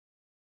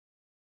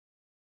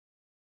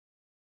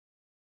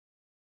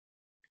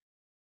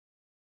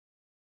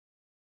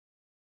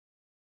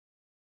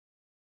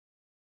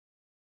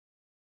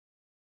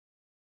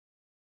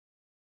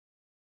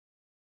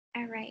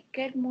All right,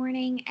 good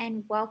morning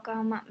and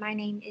welcome. My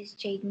name is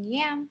Jaden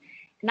Yam,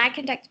 and I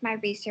conduct my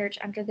research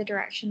under the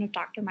direction of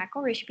Dr.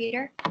 Michael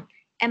Rishbeater.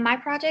 And my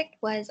project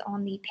was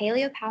on the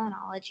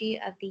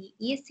Paleopalynology of the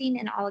Eocene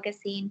and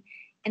Oligocene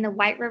in the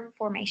White River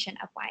Formation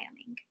of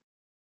Wyoming.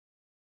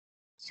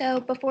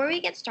 So before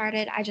we get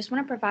started, I just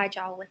want to provide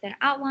y'all with an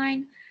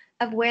outline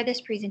of where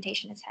this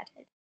presentation is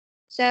headed.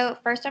 So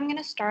first, I'm going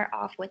to start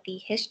off with the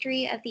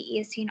history of the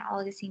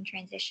Eocene-Oligocene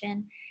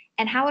transition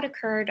and how it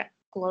occurred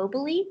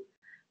globally.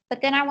 But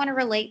then I want to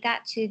relate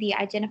that to the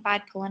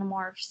identified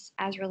polynomorphs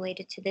as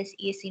related to this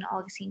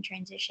Eocene-Oligocene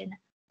transition,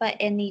 but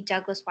in the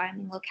Douglas,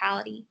 Wyoming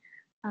locality,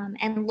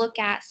 and look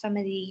at some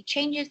of the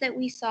changes that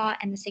we saw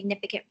and the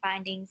significant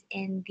findings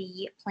in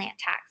the plant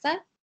taxa.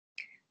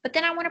 But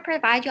then I want to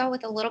provide y'all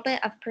with a little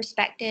bit of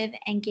perspective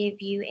and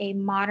give you a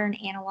modern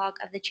analog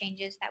of the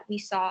changes that we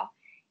saw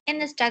in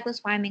this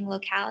Douglas, Wyoming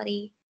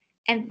locality.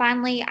 And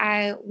finally,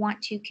 I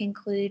want to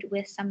conclude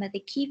with some of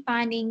the key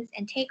findings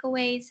and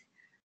takeaways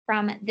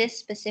from this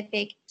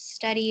specific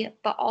study,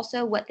 but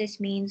also what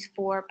this means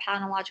for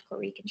palynological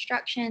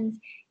reconstructions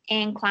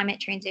and climate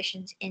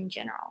transitions in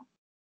general.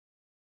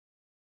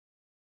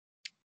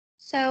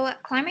 So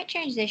climate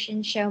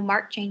transitions show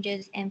marked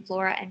changes in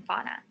flora and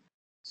fauna.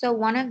 So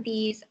one of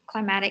these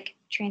climatic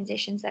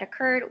transitions that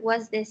occurred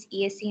was this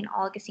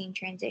Eocene-Oligocene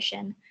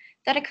transition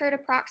that occurred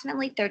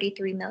approximately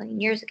 33 million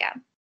years ago.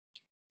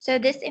 So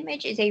this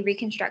image is a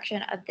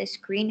reconstruction of this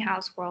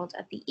greenhouse world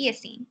of the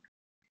Eocene.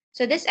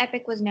 So this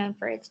epoch was known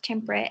for its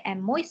temperate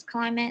and moist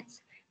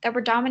climates that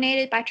were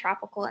dominated by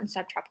tropical and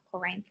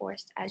subtropical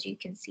rainforests, as you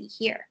can see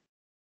here.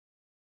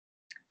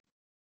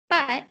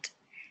 But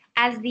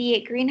as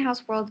the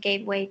greenhouse world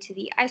gave way to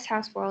the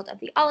icehouse world of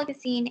the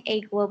Oligocene,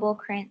 a global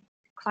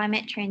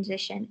climate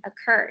transition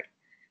occurred.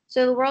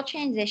 So the world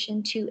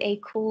transitioned to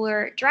a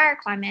cooler, drier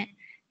climate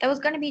that was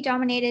going to be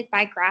dominated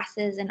by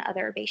grasses and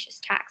other herbaceous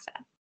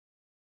taxa.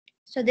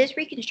 So this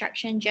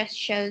reconstruction just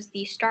shows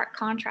the stark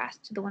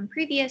contrast to the one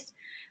previous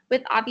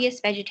with obvious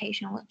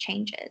vegetational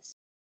changes.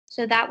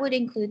 So that would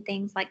include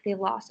things like the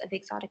loss of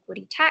exotic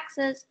woody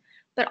taxas,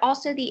 but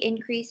also the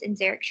increase in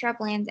xeric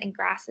shrublands and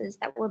grasses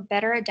that were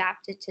better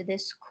adapted to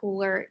this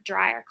cooler,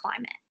 drier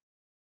climate.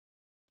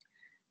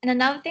 And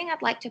another thing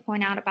I'd like to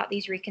point out about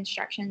these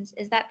reconstructions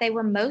is that they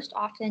were most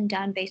often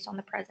done based on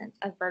the presence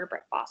of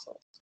vertebrate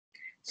fossils.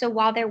 So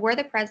while there were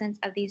the presence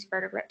of these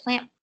vertebrate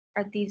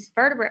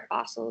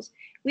fossils,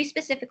 we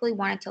specifically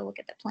wanted to look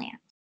at the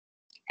plants.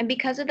 And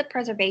because of the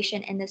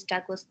preservation in this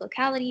Douglas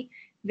locality,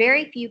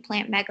 very few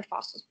plant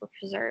megafossils were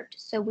preserved,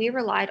 so we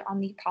relied on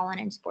the pollen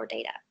and spore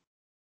data.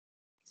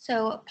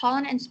 So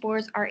pollen and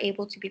spores are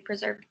able to be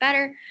preserved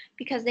better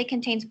because they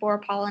contain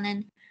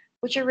sporopollenin,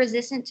 which are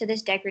resistant to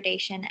this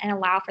degradation and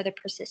allow for the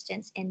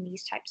persistence in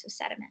these types of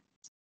sediments.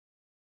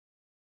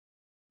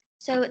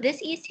 So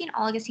this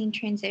Eocene-Oligocene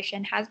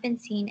transition has been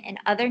seen in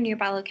other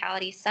nearby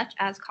localities such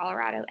as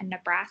Colorado and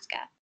Nebraska.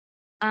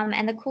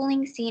 And the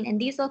cooling seen in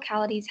these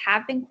localities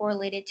have been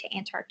correlated to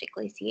Antarctic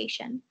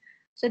glaciation.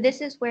 So this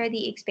is where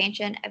the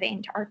expansion of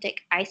Antarctic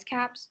ice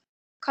caps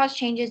caused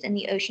changes in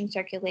the ocean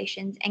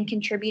circulations and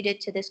contributed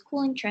to this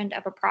cooling trend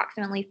of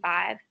approximately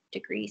 5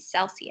 degrees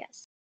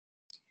Celsius.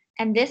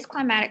 And this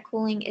climatic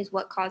cooling is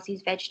what caused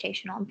these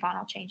vegetational and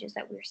faunal changes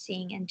that we're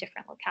seeing in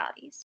different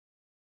localities.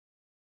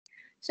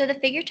 So the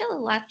figure to the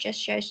left just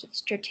shows the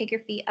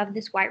stratigraphy of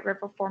this White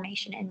River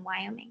Formation in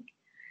Wyoming.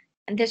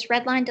 And this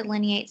red line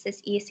delineates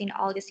this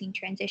Eocene-Oligocene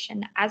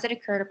transition as it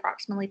occurred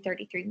approximately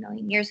 33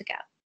 million years ago.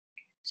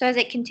 So as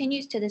it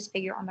continues to this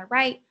figure on the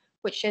right,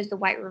 which shows the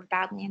White River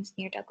Badlands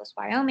near Douglas,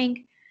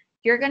 Wyoming,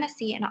 you're going to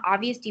see an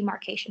obvious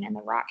demarcation in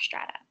the rock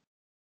strata.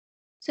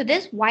 So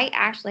this white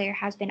ash layer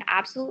has been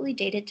absolutely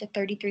dated to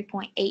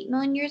 33.8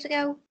 million years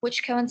ago,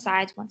 which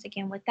coincides once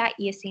again with that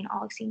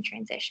Eocene-Oligocene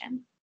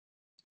transition.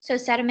 So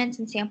sediments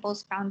and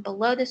samples found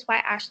below this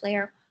white ash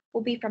layer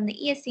will be from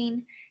the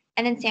Eocene,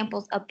 and then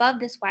samples above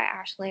this white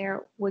ash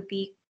layer would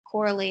be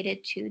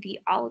correlated to the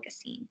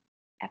Oligocene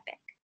epoch.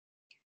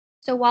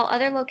 So while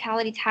other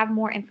localities have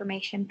more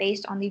information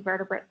based on the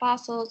vertebrate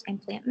fossils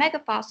and plant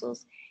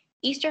megafossils,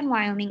 eastern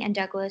Wyoming and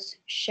Douglas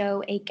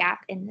show a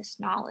gap in this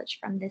knowledge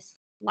from this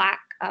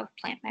lack of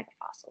plant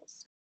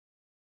megafossils.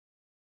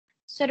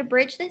 So to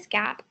bridge this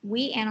gap,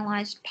 we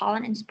analyzed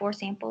pollen and spore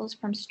samples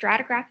from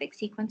stratigraphic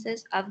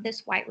sequences of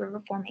this White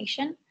River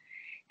Formation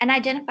and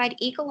identified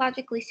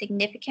ecologically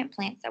significant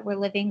plants that were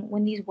living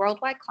when these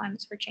worldwide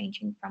climates were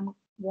changing from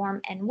warm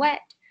and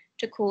wet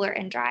to cooler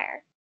and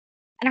drier.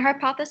 And our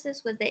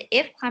hypothesis was that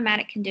if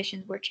climatic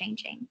conditions were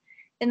changing,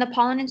 then the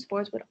pollen and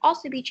spores would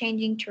also be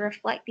changing to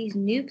reflect these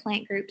new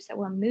plant groups that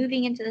were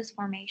moving into this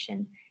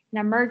formation and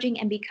emerging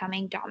and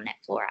becoming dominant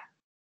flora.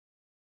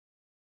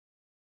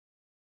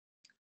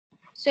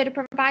 So to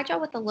provide y'all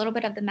with a little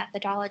bit of the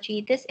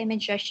methodology, this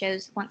image just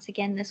shows, once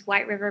again, this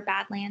White River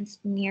Badlands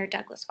near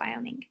Douglas,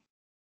 Wyoming.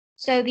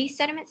 So these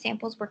sediment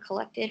samples were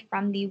collected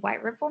from the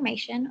White River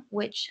Formation,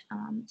 which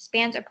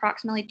spans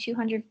approximately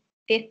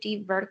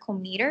 250 vertical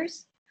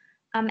meters.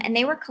 And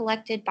they were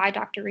collected by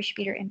Dr.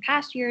 Rishbeater in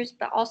past years,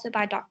 but also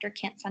by Dr.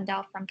 Kent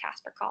Sundell from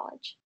Casper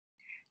College.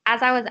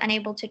 as I was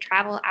unable to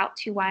travel out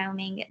to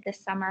Wyoming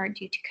this summer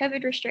due to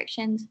COVID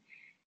restrictions,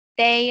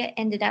 they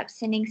ended up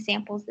sending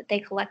samples that they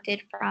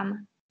collected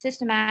from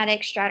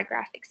systematic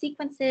stratigraphic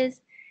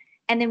sequences,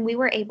 and then we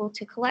were able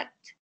to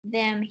collect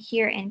them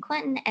here in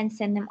Clinton and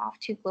send them off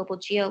to global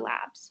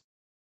geolabs.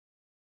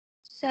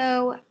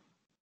 So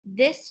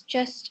this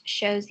just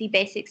shows the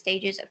basic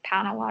stages of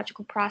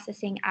palynological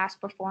processing as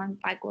performed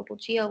by global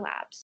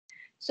geolabs.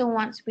 So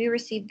once we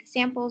received the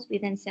samples, we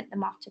then sent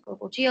them off to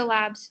global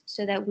geolabs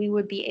so that we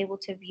would be able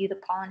to view the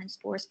pollen and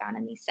spores found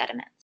in these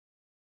sediments.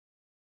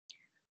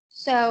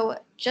 So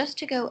just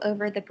to go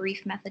over the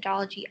brief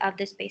methodology of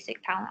this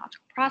basic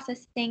palynological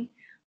processing,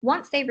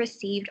 once they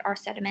received our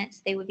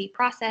sediments, they would be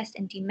processed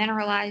and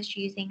demineralized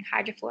using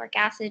hydrofluoric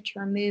acid to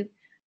remove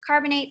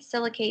carbonates,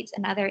 silicates,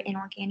 and other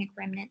inorganic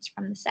remnants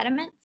from the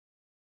sediments.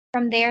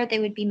 From there, they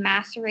would be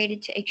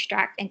macerated to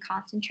extract and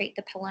concentrate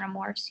the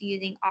polynomorphs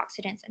using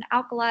oxidants and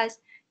alkalis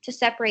to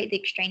separate the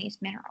extraneous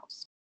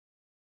minerals.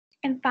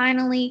 And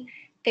finally,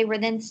 they were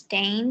then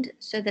stained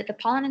so that the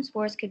pollen and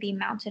spores could be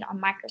mounted on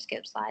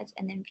microscope slides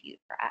and then viewed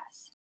for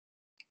us.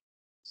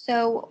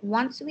 So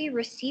once we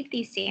received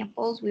these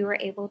samples, we were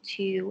able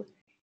to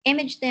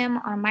image them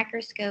on a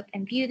microscope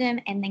and view them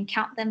and then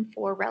count them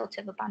for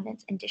relative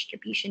abundance and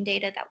distribution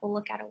data that we'll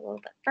look at a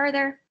little bit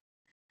further.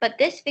 But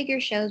this figure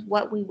shows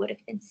what we would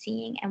have been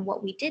seeing and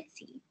what we did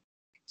see.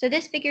 So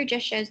this figure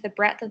just shows the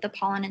breadth of the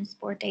pollen and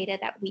spore data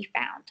that we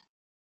found.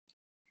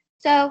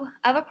 So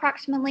of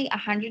approximately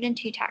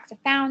 102 taxa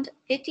found,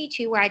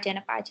 52 were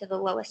identified to the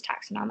lowest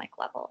taxonomic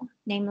level,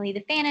 namely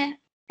the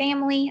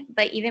family,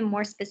 but even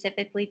more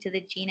specifically to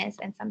the genus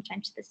and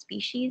sometimes the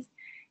species.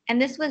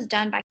 And this was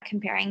done by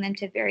comparing them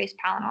to various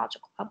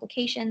palynological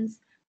publications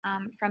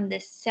from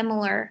this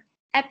similar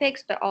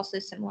epochs, but also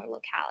similar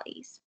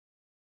localities.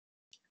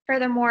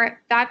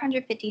 Furthermore,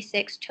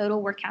 556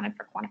 total were counted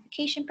for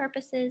quantification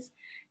purposes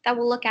that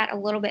we'll look at a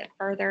little bit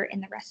further in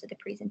the rest of the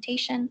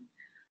presentation.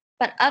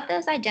 But of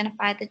those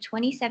identified, the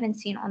 27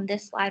 seen on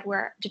this slide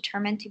were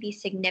determined to be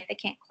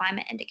significant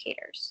climate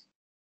indicators.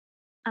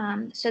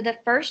 So the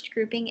first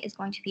grouping is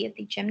going to be of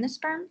the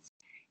gymnosperms,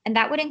 and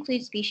that would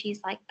include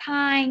species like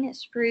pine,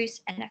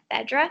 spruce, and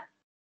ephedra.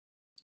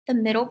 The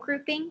middle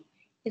grouping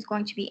is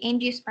going to be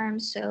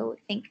angiosperms, so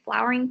think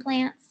flowering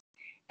plants,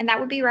 and that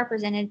would be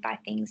represented by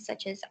things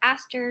such as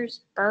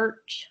asters,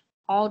 birch,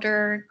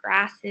 alder,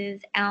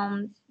 grasses,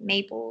 elms,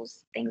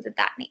 maples, things of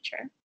that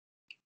nature.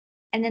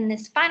 And then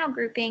this final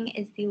grouping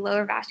is the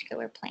lower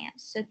vascular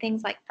plants, so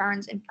things like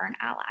ferns and fern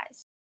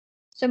allies.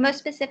 So most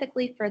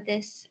specifically for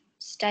this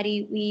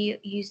study, we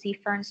use the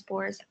fern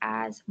spores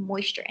as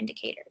moisture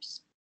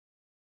indicators.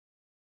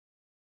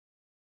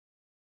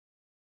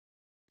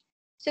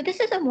 So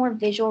this is a more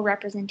visual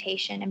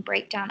representation and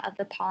breakdown of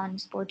the pollen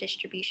spore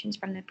distributions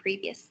from the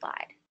previous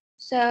slide.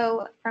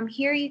 So from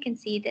here you can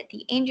see that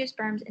the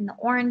angiosperms in the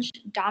orange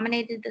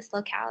dominated this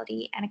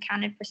locality and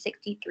accounted for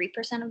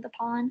 63% of the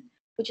pollen,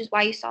 which is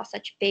why you saw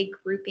such big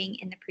grouping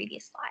in the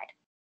previous slide.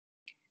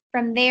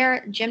 From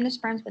there,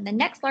 gymnosperms were the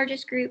next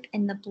largest group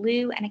in the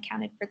blue and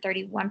accounted for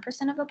 31%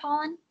 of the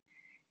pollen.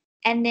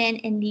 And then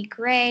in the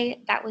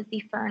gray, that was the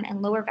fern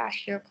and lower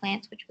vascular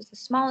plants, which was the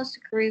smallest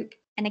group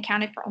and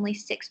accounted for only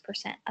 6%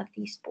 of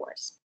these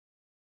spores.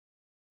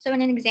 So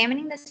in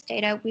examining this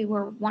data, we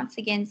were once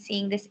again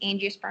seeing this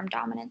angiosperm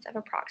dominance of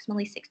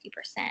approximately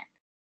 60%.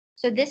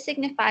 So this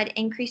signified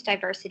increased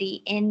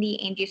diversity in the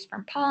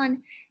angiosperm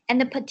pollen and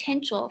the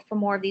potential for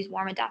more of these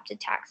warm-adapted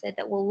taxa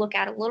that we'll look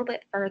at a little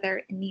bit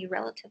further in the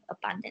relative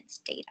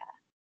abundance data.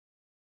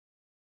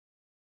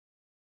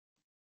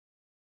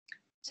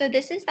 So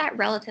this is that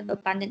relative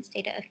abundance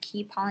data of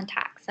key pollen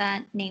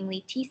taxa,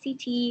 namely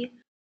TCT,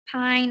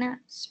 pine,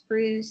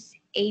 spruce,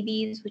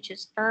 ABs, which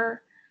is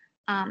fir,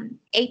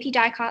 AP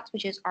dicots,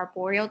 which is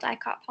arboreal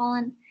dicot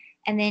pollen,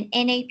 and then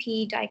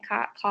NAP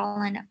dicot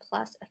pollen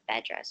plus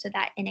ephedra, so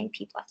that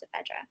NAP plus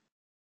ephedra.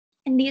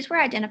 And these were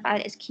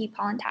identified as key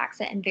pollen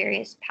taxa in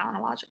various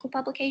palynological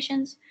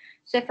publications.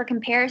 So for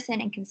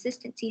comparison and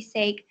consistency's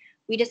sake,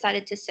 we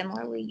decided to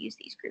similarly use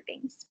these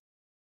groupings.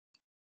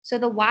 So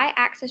the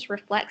y-axis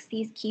reflects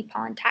these key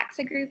pollen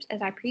taxa groups,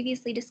 as I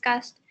previously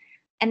discussed,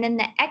 and then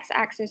the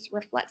x-axis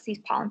reflects these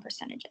pollen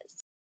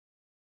percentages.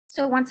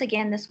 So once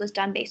again, this was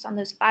done based on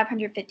those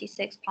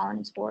 556 pollen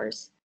and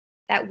spores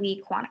that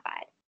we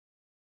quantified.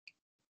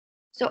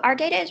 So our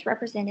data is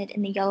represented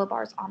in the yellow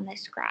bars on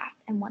this graph,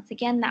 and once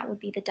again, that would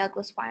be the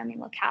Douglas, Wyoming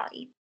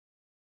locality.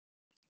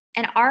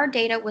 And our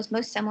data was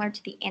most similar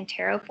to the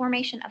Antero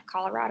Formation of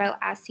Colorado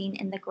as seen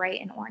in the gray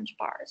and orange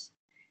bars.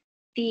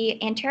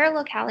 The Antero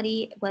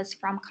locality was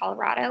from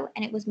Colorado,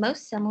 and it was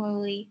most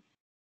similarly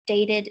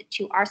dated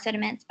to our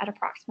sediments at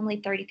approximately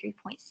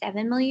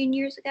 33.7 million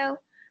years ago,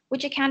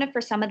 which accounted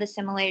for some of the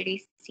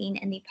similarities seen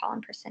in the pollen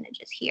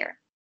percentages here.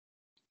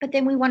 But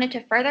then we wanted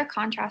to further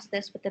contrast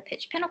this with the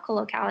Pitch Pinnacle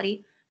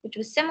locality, which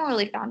was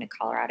similarly found in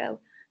Colorado,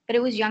 but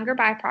it was younger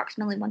by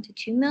approximately 1 to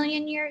 2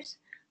 million years,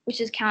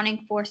 which is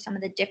accounting for some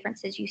of the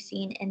differences you've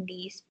seen in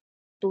these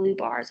blue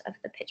bars of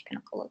the Pitch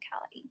Pinnacle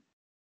locality.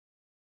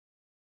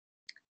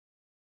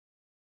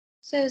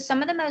 So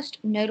some of the most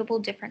notable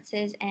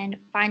differences and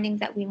findings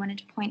that we wanted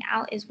to point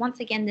out is once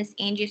again this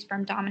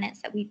angiosperm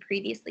dominance that we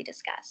previously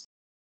discussed.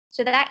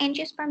 So that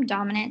angiosperm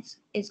dominance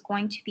is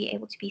going to be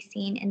able to be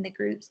seen in the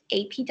groups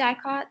AP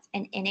dicots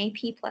and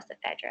NAP plus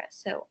ephedra,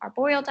 so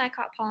arboreal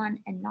dicot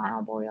pollen and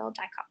non-arboreal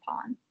dicot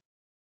pollen.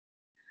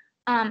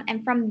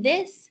 And from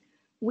this,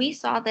 we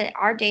saw that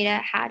our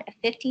data had a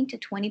 15 to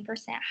 20%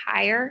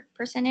 higher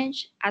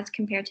percentage as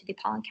compared to the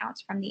pollen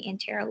counts from the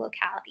anterior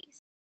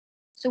localities.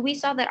 So we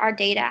saw that our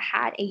data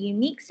had a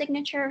unique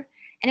signature,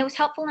 and it was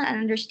helpful in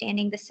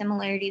understanding the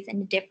similarities and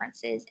the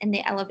differences in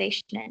the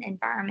elevation and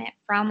environment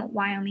from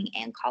Wyoming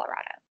and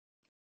Colorado.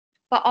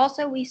 But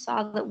also we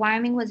saw that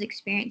Wyoming was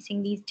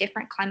experiencing these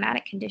different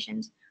climatic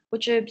conditions,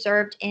 which are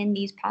observed in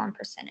these pollen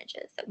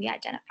percentages that we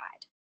identified.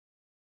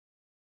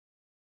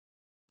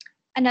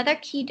 Another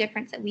key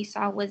difference that we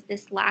saw was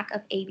this lack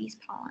of Abies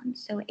pollen.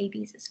 So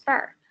Abies is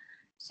fur.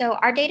 So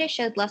our data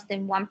showed less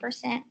than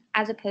 1%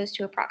 as opposed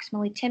to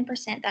approximately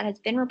 10% that has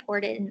been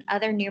reported in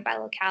other nearby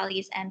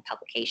localities and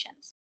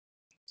publications.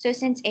 So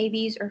since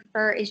Abies or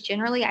fur is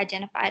generally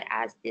identified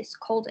as this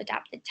cold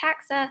adapted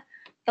taxa,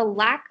 the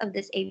lack of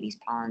this Abies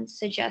pollen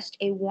suggests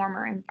a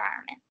warmer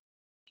environment.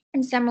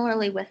 And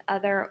similarly with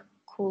other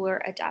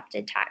cooler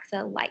adapted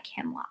taxa like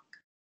hemlock.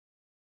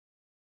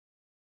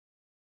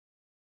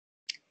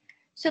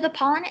 So the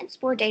pollen and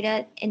spore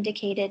data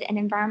indicated an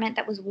environment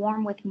that was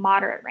warm with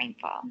moderate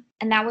rainfall,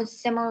 and that was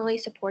similarly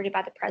supported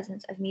by the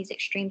presence of these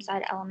extreme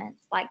side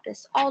elements like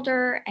this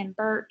alder and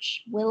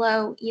birch,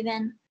 willow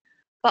even,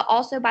 but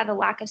also by the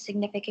lack of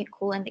significant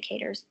cool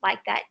indicators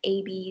like that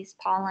Abies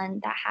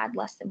pollen that had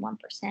less than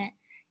 1%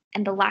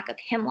 and the lack of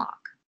hemlock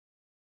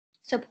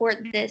support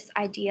this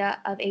idea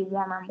of a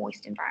warmer,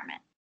 moist environment.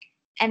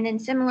 And then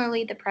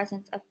similarly, the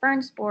presence of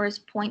fern spores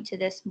point to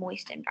this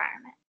moist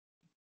environment.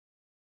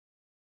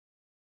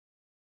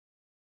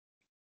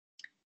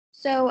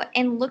 So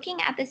in looking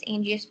at this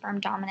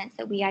angiosperm dominance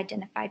that we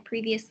identified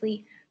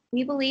previously,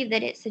 we believe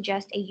that it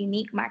suggests a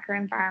unique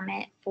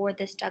microenvironment for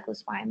this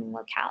Douglas, Wyoming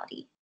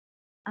locality.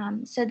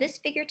 So this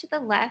figure to the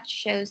left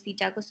shows the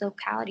Douglas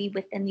locality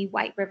within the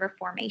White River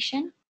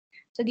Formation.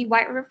 So the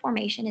White River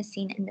Formation is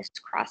seen in this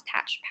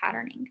crosshatched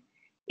patterning.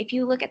 If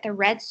you look at the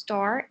red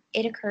star,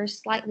 it occurs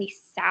slightly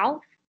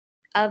south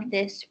of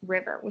this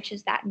river, which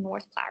is that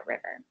North Platte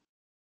River.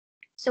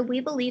 So we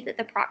believe that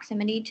the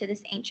proximity to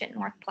this ancient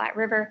North Platte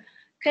River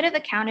could have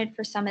accounted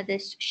for some of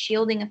this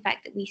shielding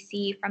effect that we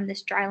see from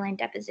this dryland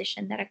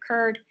deposition that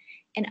occurred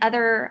in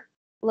other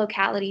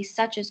localities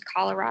such as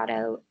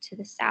Colorado to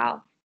the south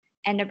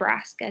and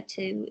Nebraska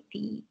to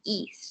the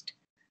east.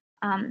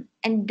 And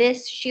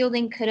this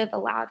shielding could have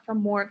allowed for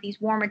more of these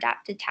warm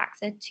adapted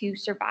taxa to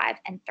survive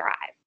and thrive.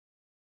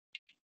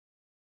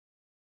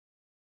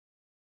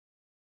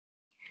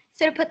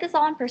 So to put this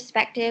all in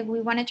perspective,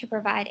 we wanted to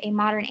provide a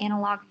modern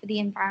analog for the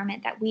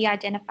environment that we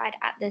identified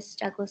at this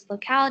Douglas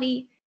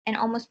locality and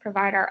almost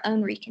provide our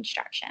own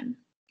reconstruction.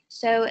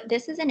 So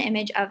this is an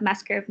image of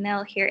Musgrove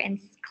Mill here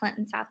in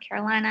Clinton, South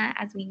Carolina,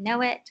 as we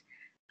know it.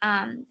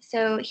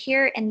 So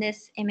here in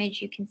this image,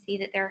 you can see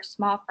that there are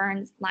small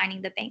ferns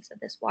lining the banks of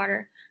this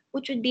water,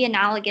 which would be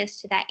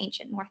analogous to that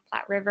ancient North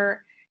Platte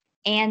River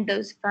and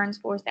those fern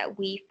spores that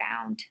we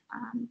found,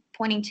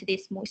 pointing to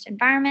this moist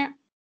environment.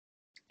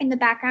 In the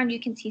background,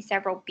 you can see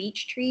several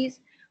beech trees,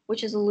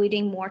 which is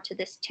alluding more to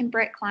this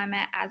temperate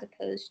climate as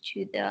opposed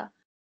to the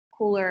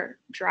cooler,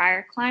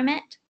 drier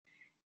climate.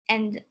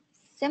 And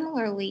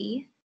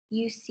similarly,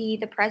 you see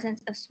the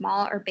presence of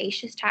small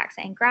herbaceous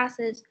taxa and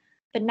grasses,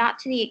 but not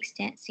to the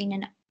extent seen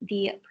in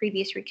the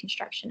previous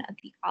reconstruction of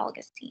the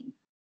Oligocene.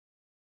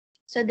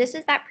 So this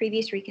is that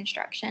previous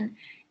reconstruction.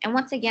 And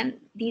once again,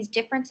 these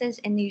differences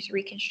in these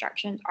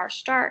reconstructions are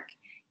stark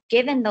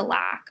given the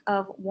lack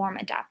of warm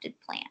adapted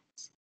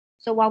plants.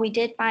 So while we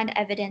did find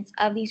evidence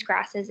of these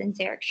grasses in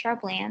xeric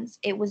shrublands,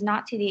 it was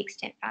not to the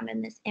extent found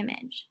in this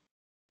image.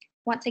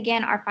 Once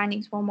again, our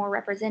findings were more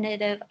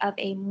representative of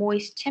a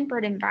moist,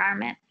 temperate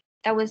environment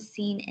that was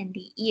seen in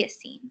the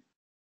Eocene.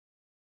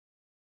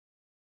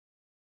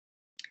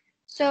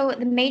 So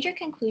the major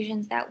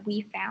conclusions that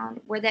we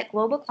found were that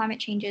global climate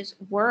changes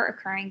were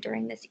occurring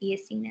during this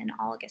Eocene and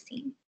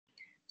Oligocene.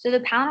 So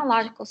the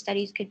paleontological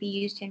studies could be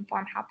used to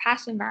inform how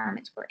past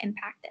environments were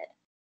impacted.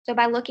 So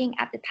by looking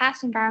at the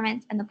past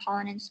environments and the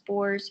pollen and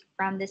spores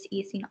from this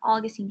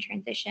Eocene-Oligocene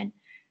transition,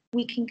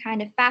 we can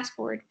kind of fast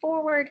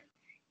forward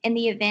in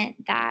the event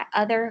that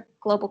other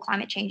global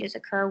climate changes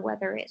occur,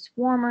 whether it's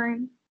warmer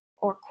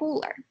or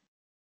cooler.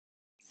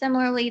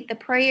 Similarly, the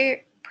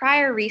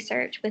prior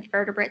research with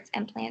vertebrates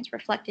and plants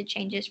reflected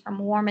changes from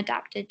warm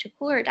adapted to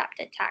cooler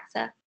adapted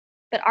taxa,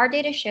 but our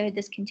data showed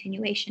this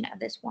continuation of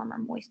this warmer,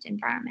 moist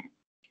environment.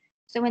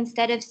 So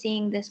instead of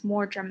seeing this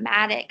more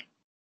dramatic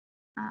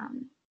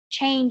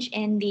change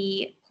in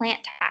the plant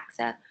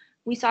taxa,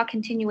 we saw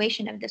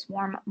continuation of this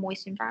warm,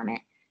 moist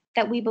environment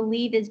that we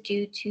believe is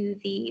due to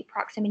the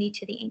proximity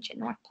to the ancient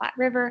North Platte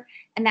River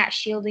and that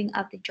shielding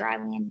of the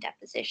dryland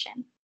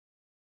deposition.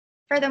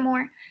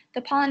 Furthermore,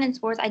 the pollen and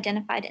spores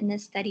identified in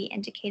this study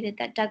indicated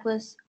that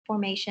Douglas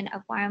Formation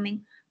of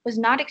Wyoming was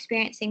not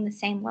experiencing the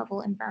same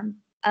level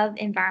of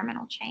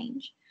environmental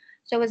change.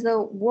 So, as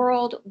the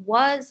world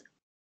was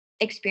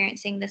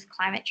experiencing this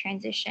climate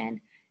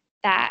transition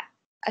that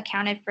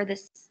accounted for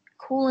this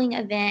cooling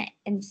event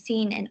and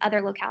seen in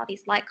other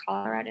localities like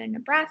Colorado and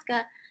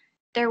Nebraska,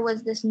 there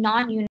was this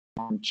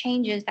non-uniform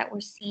changes that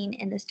were seen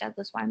in this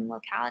Douglas, Wyoming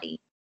locality.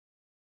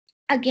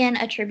 Again,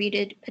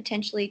 attributed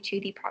potentially to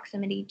the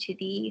proximity to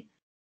the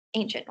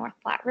ancient North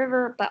Platte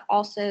River, but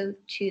also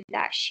to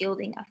that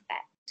shielding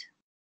effect.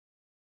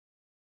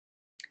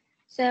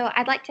 So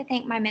I'd like to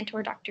thank my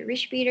mentor, Dr.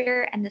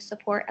 Rishbeater, and the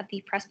support of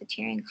the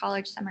Presbyterian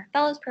College Summer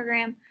Fellows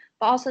Program,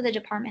 but also the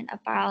Department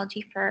of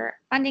Biology for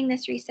funding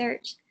this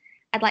research.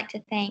 I'd like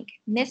to thank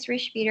Ms.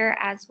 Rishbeater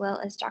as well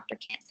as Dr.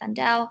 Kent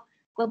Sundell,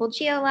 Global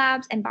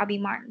Geolabs, and Bobby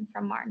Martin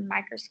from Martin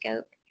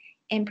Microscope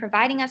in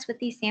providing us with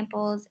these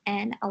samples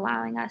and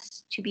allowing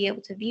us to be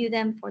able to view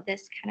them for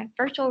this kind of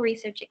virtual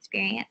research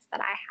experience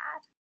that I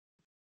had.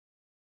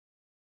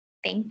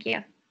 Thank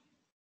you.